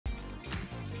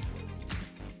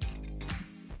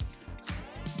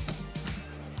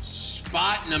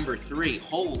spot number 3.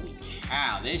 Holy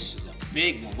cow, this is a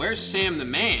big one. Where's Sam the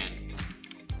Man?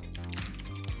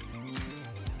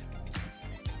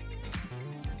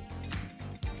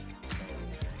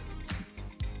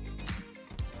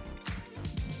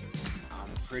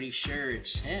 I'm pretty sure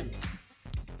it's him.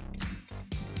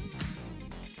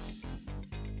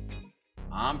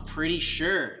 I'm pretty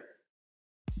sure.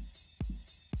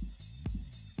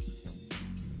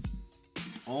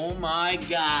 Oh my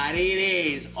God, it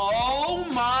is. Oh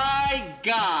my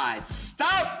God.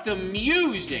 Stop the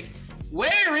music.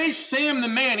 Where is Sam the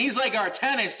Man? He's like our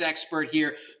tennis expert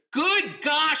here. Good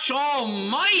gosh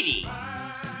almighty.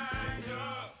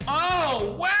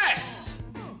 Oh, Wes.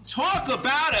 Talk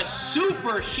about a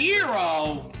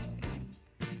superhero.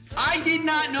 I did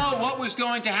not know what was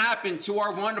going to happen to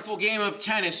our wonderful game of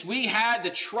tennis. We had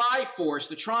the Triforce,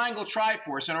 the Triangle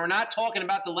Triforce, and we're not talking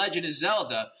about the Legend of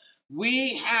Zelda.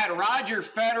 We had Roger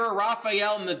Federer,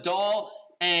 Rafael Nadal,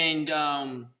 and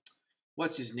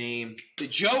what's his name? The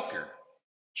Joker,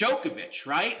 Djokovic,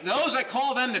 right? Those, I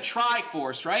call them the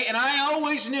Triforce, right? And I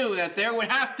always knew that there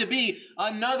would have to be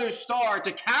another star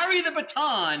to carry the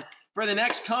baton for the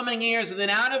next coming years. And then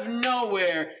out of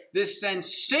nowhere, this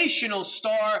sensational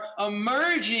star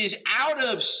emerges out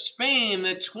of Spain,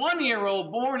 the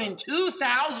 20-year-old born in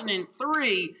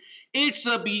 2003. It's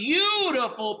a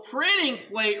beautiful printing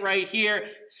plate right here.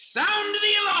 Sound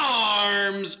the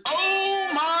alarms. Oh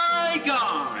my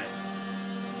God.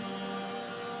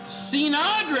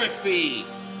 Scenography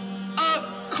of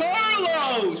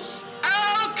Carlos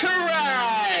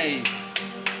Alcaraz.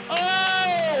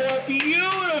 Oh, a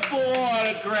beautiful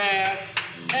autograph.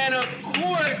 And of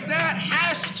course, that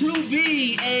has to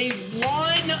be a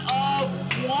 1 of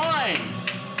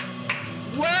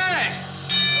 1. Wes.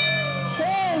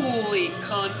 Holy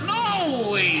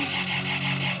cannoli!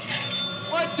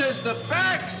 What does the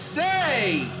back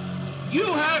say?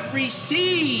 You have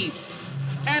received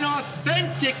an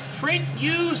authentic print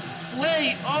used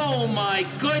plate. Oh my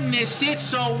goodness,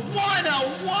 it's a 1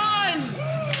 of 1!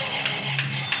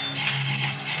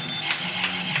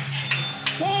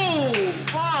 Oh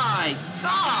my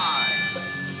God!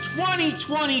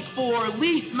 2024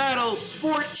 Leaf Metal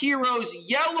Sport Heroes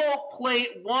Yellow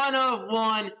Plate 1 of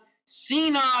 1.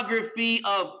 Scenography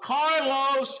of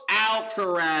Carlos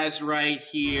Alcaraz right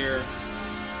here.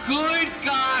 Good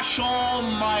gosh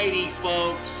almighty,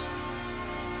 folks.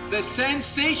 The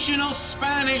sensational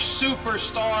Spanish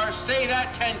superstar, say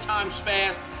that 10 times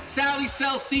fast. Sally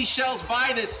sells seashells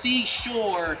by the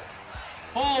seashore.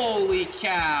 Holy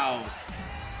cow.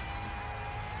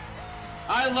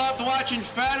 I loved watching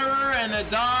Federer and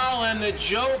Nadal and the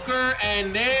Joker,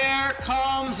 and there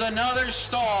comes another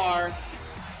star.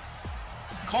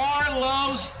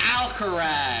 Carlos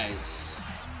Alcaraz.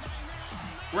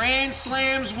 Grand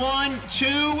Slams 1, 2,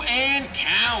 and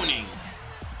counting.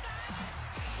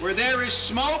 Where there is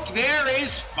smoke, there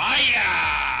is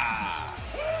fire.